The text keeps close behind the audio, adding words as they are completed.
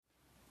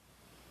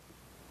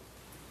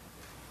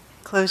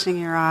closing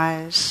your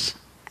eyes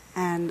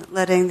and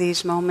letting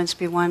these moments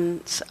be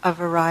ones of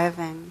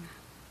arriving.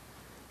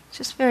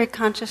 Just very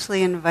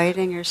consciously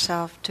inviting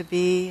yourself to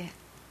be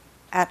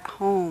at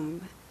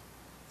home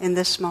in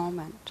this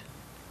moment.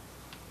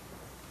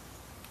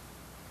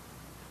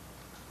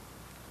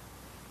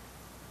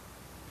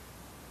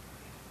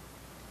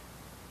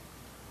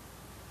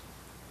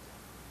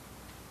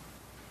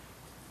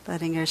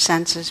 Letting your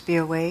senses be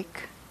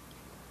awake.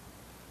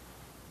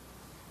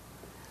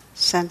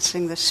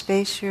 Sensing the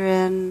space you're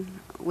in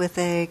with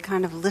a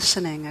kind of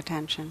listening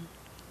attention.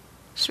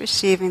 Just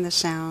receiving the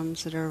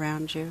sounds that are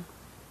around you.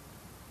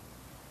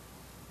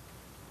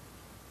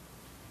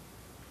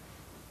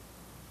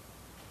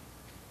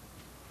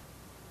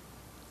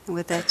 And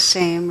with that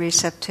same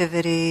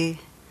receptivity,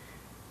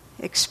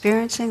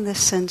 experiencing the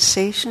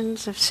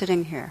sensations of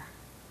sitting here.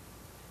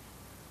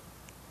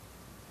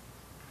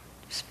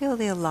 Just feel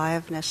the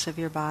aliveness of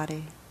your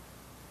body.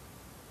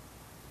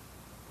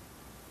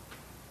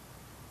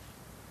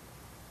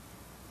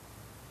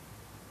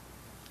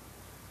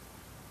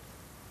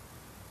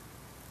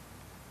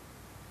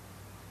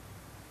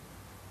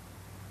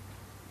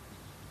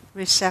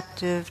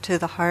 Receptive to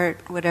the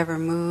heart, whatever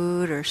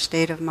mood or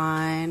state of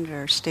mind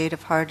or state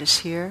of heart is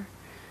here.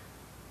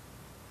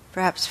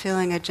 Perhaps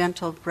feeling a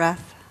gentle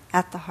breath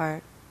at the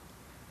heart,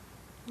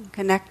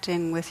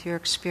 connecting with your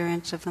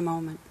experience of the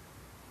moment.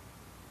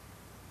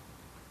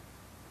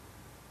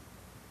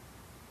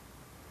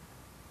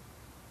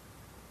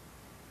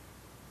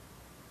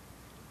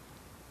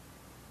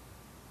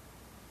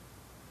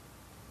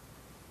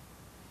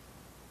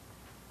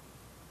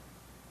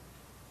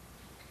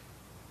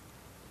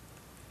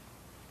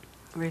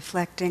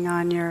 Reflecting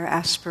on your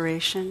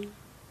aspiration,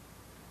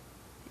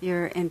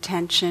 your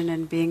intention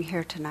in being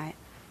here tonight.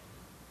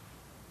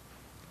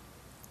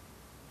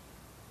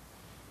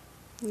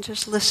 And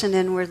just listen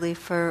inwardly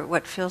for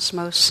what feels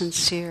most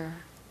sincere,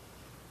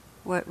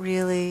 what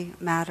really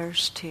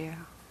matters to you.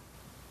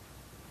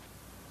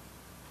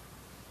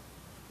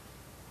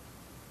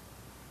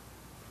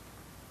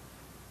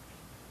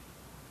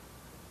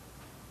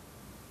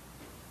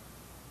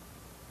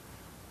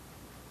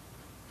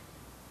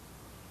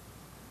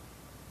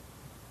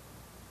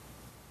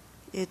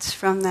 It's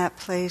from that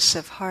place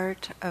of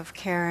heart, of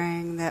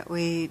caring, that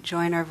we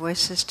join our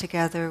voices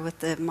together with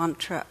the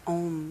mantra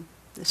Om,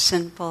 the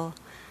simple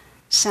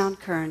sound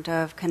current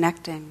of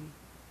connecting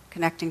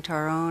to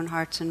our own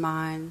hearts and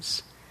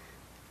minds,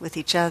 with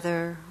each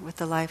other, with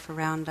the life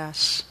around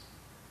us.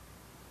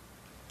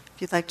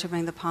 If you'd like to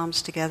bring the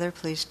palms together,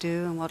 please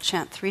do, and we'll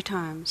chant 3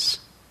 times.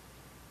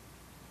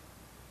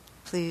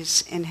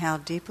 Please inhale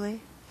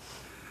deeply.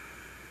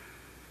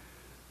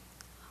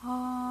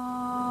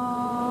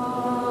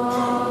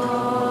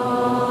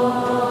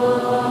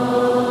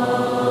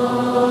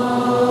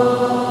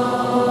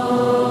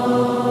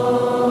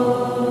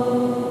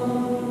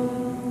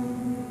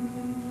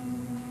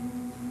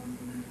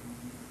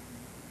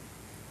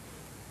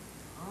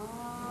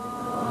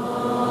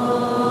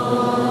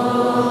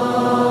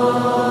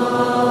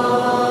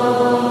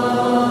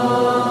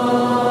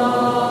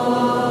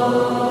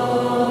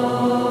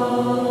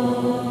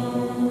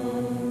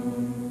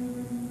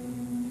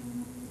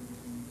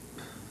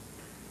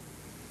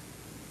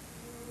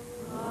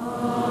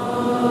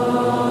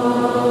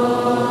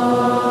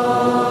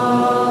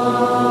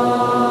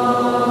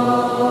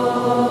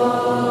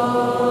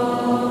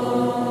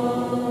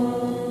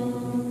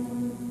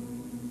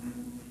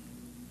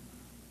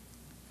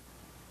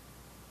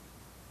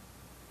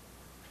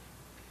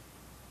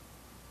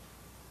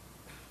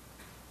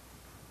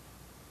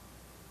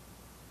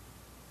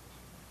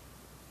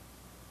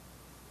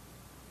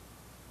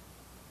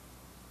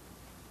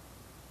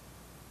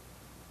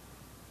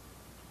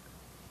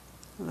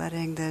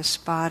 Letting this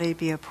body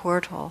be a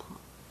portal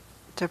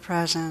to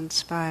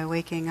presence by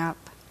waking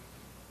up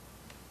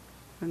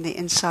from the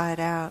inside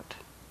out,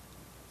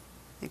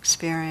 the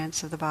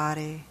experience of the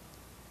body.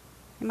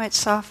 You might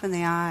soften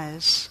the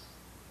eyes.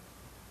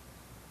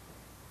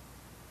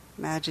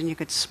 Imagine you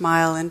could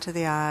smile into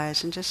the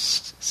eyes and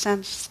just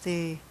sense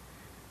the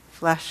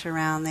flesh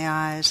around the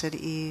eyes at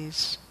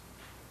ease.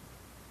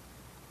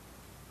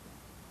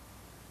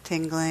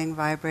 Tingling,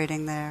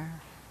 vibrating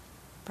there.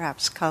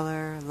 Perhaps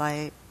color,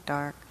 light,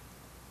 dark.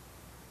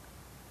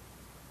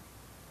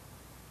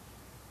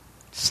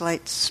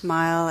 Slight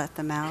smile at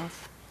the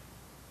mouth.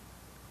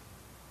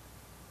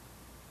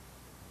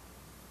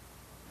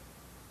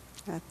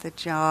 Let the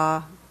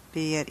jaw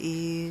be at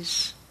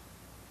ease.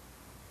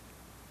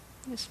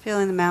 Just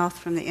feeling the mouth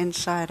from the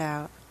inside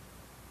out.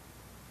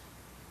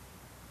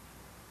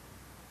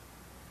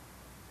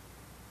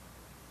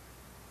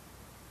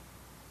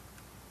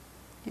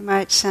 You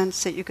might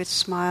sense that you could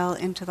smile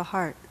into the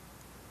heart.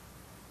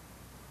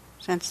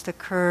 Sense the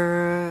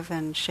curve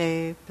and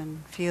shape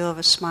and feel of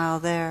a smile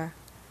there.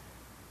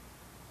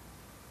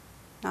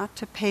 Not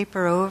to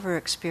paper over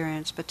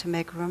experience, but to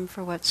make room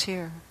for what's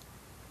here.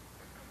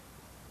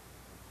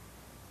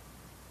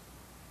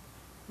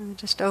 And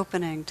just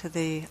opening to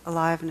the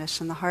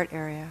aliveness in the heart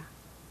area.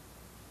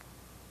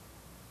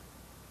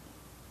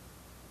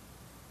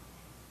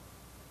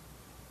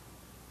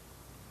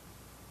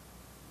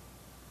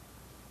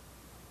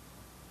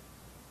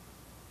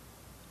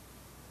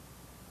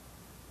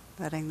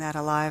 letting that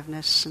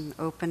aliveness and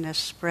openness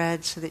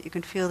spread so that you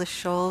can feel the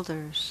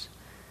shoulders,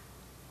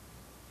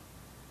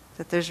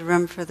 that there's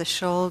room for the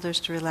shoulders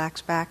to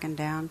relax back and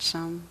down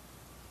some.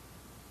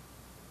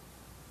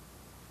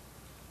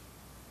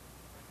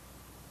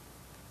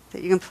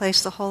 That you can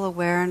place the whole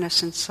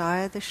awareness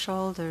inside the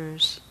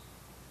shoulders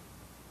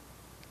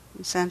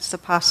and sense the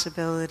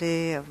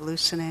possibility of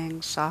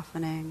loosening,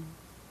 softening.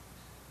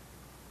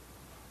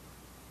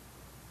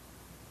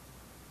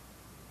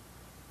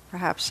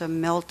 Perhaps a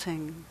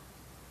melting,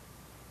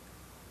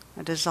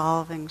 a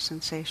dissolving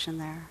sensation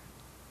there.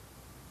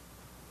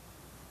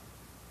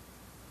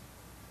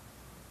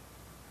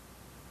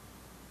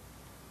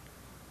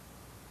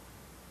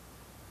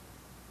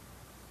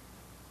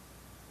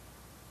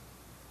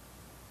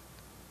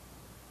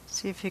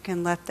 See if you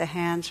can let the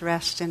hands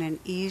rest in an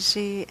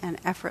easy and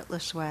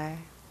effortless way.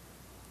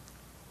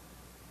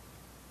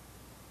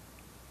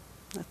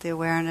 Let the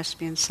awareness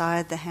be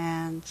inside the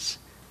hands,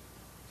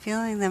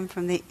 feeling them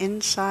from the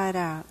inside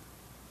out,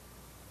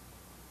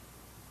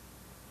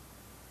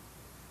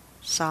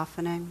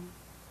 softening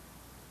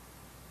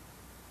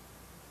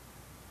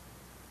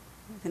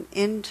with an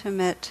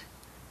intimate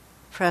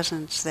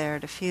presence there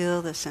to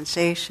feel the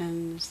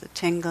sensations, the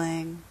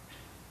tingling,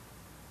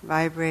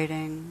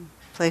 vibrating,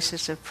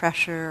 places of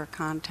pressure or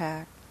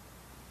contact,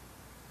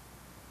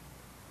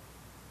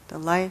 the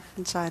life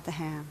inside the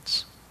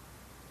hands.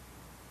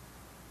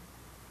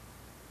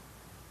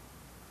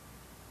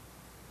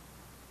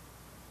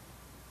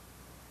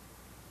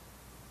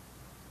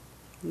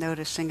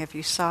 Noticing if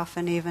you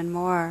soften even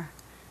more,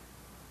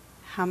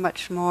 how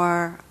much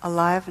more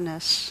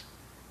aliveness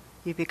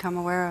you become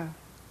aware of.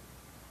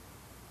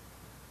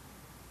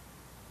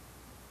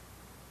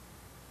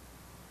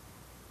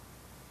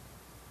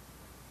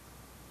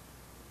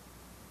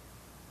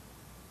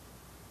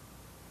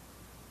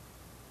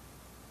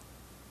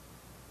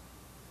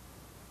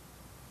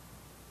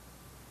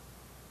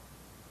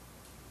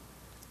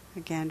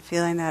 Again,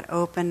 feeling that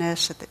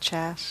openness at the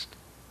chest.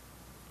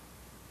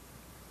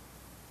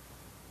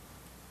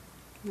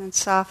 And then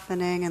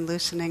softening and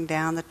loosening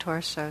down the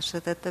torso so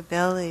that the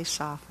belly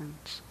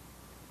softens.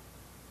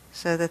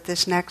 So that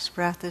this next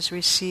breath is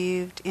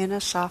received in a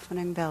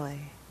softening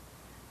belly.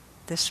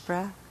 This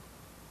breath.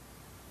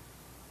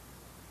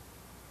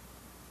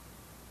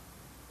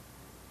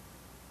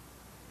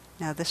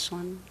 Now this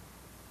one.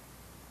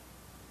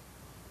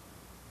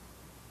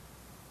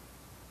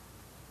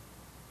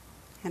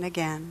 And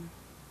again,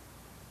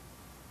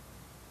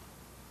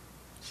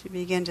 as you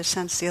begin to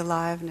sense the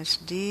aliveness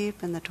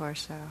deep in the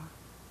torso,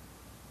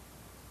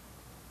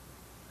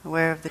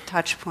 aware of the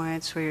touch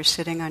points where you're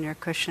sitting on your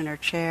cushion or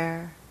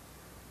chair,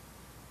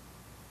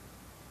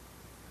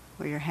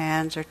 where your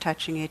hands are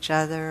touching each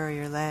other or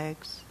your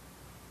legs,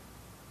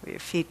 where your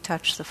feet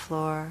touch the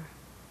floor,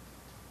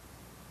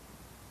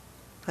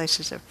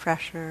 places of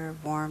pressure,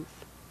 warmth.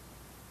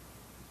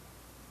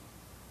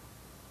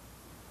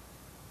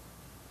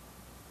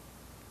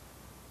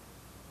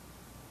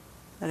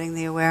 Letting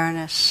the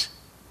awareness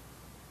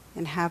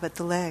inhabit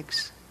the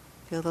legs.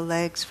 Feel the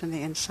legs from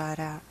the inside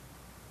out.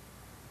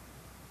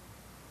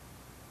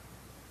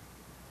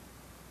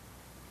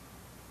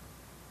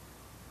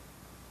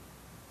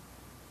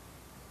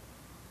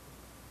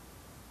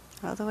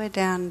 All the way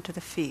down to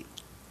the feet.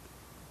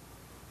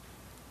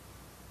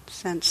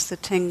 Sense the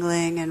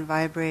tingling and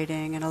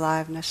vibrating and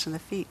aliveness in the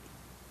feet.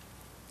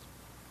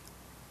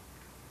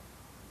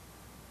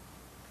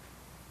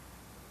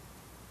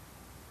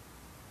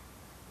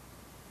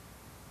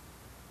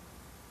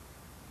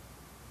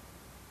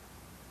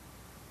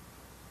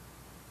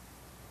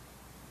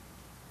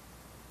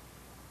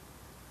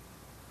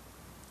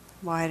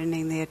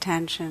 Widening the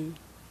attention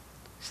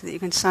so that you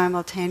can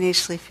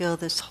simultaneously feel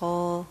this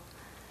whole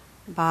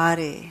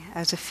body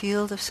as a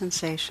field of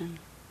sensation.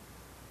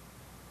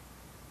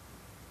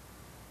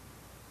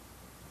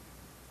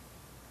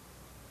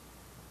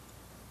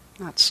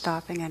 Not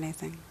stopping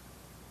anything.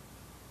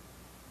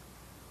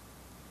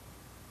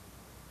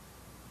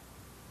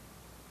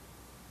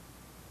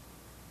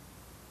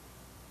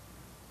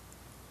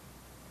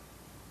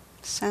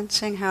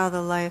 Sensing how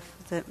the life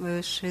that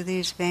moves through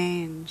these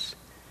veins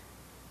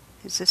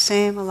is the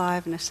same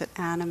aliveness that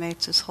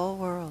animates this whole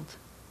world.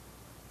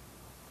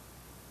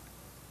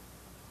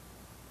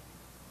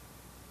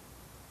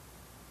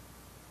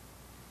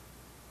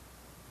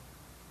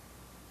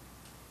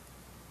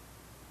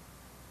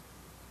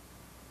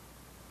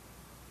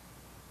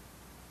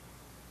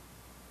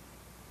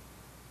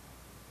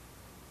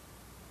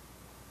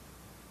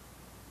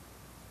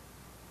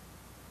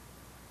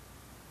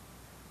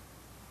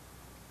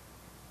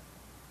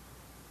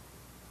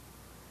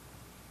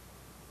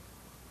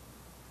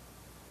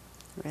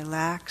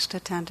 Relaxed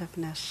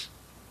attentiveness.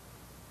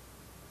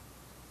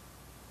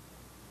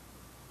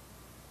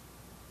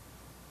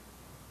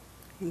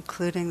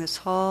 Including this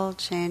whole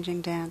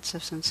changing dance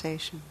of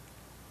sensation.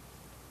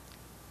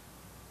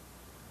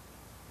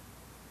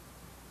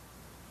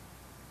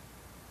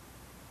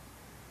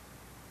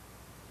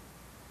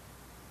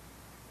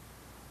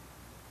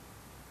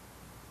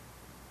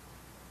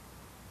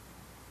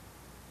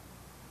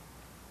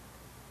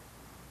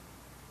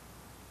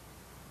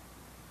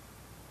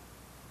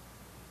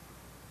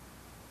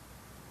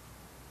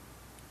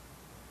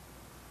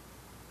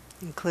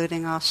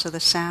 including also the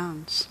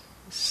sounds,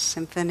 the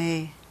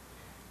symphony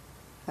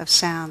of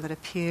sound that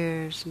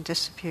appears and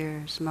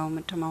disappears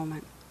moment to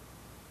moment.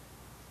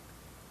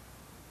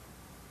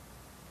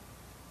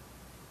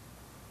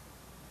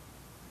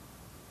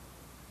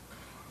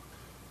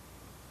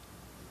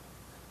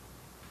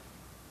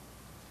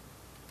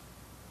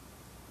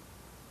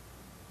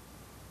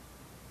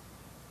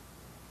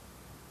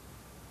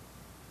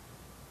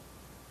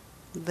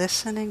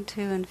 Listening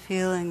to and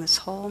feeling this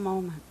whole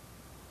moment.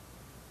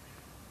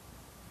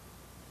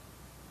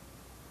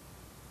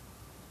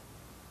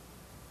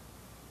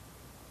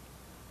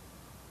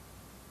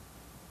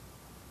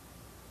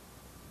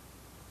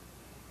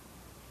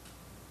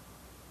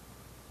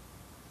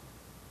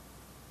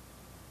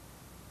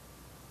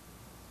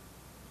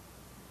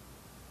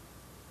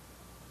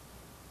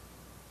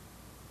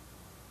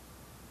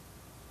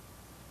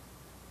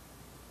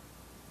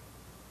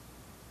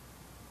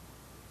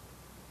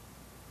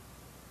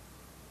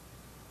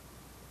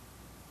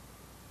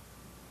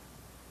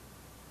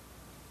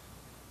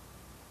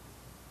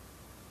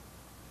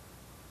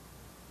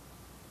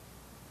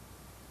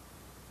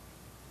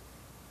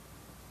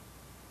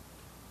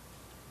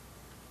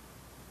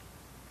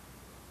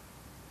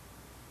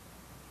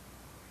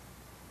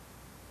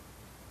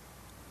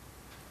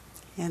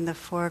 In the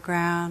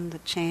foreground, the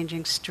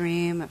changing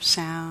stream of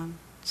sound,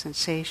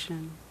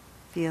 sensation,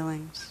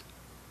 feelings.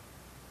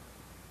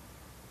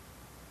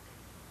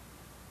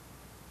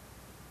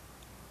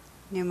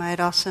 You might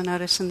also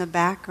notice in the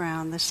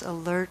background this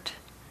alert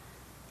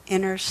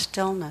inner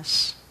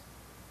stillness,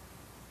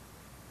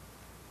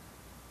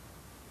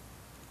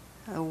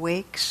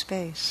 awake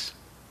space.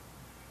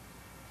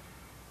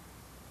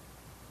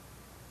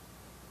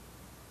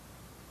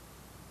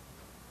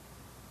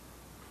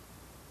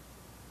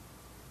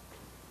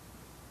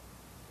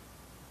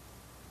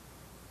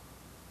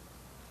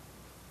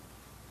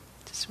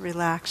 Just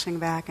relaxing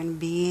back and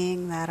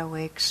being that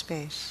awake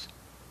space.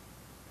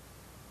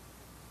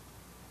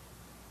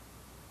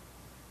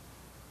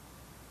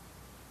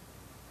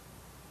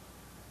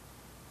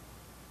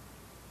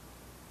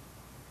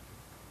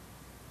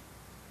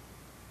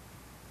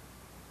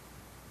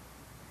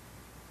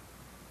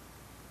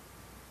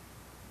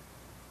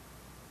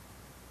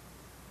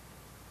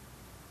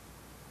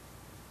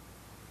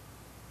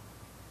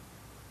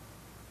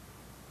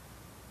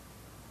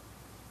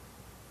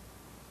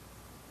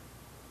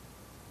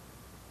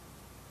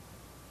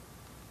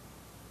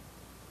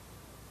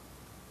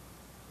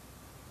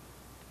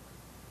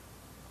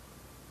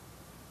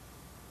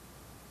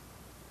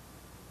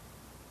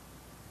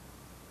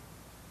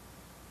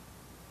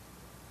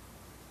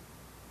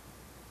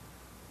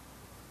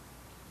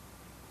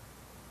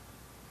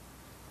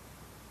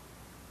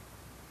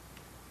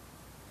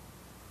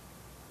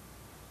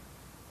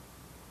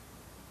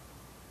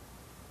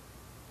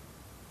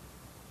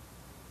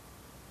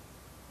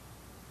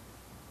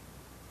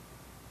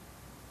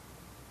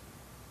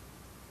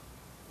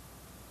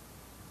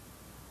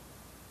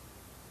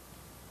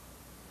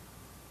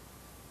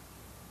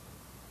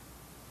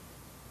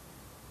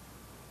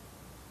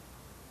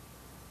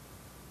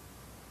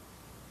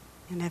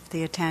 And if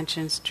the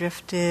attention's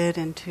drifted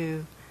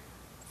into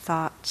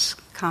thoughts,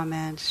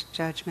 comments,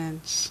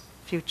 judgments,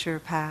 future,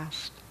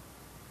 past,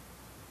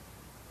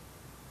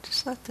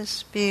 just let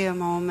this be a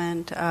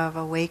moment of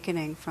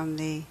awakening from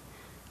the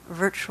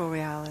virtual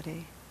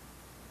reality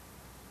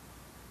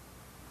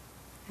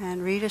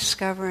and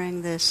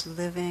rediscovering this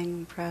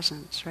living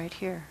presence right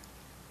here.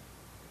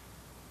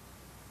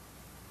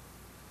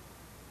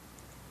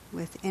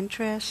 With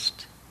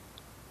interest,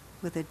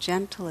 with a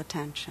gentle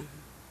attention.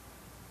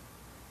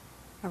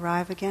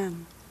 Arrive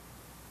again.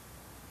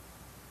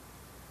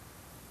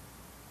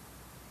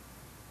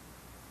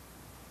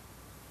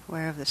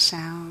 Aware of the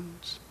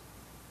sounds.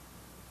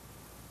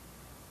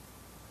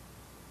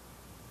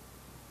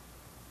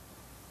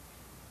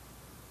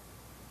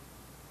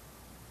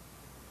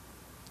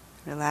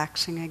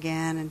 Relaxing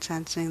again and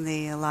sensing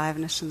the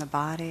aliveness in the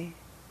body.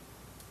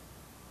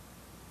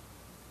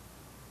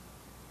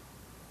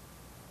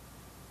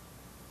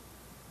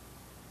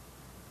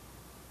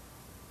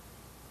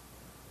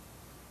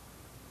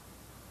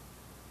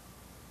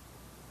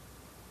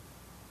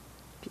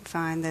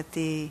 Find that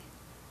the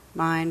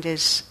mind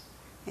is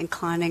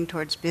inclining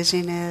towards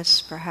busyness,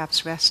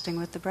 perhaps resting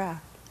with the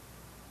breath.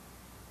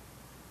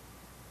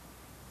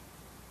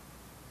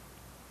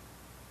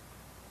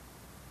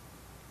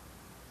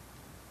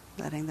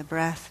 Letting the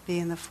breath be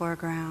in the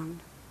foreground.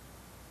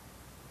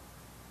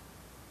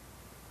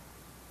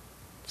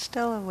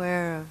 Still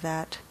aware of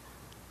that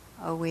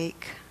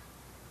awake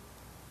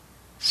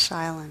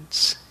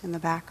silence in the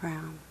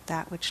background,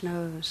 that which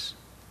knows,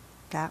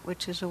 that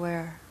which is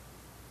aware.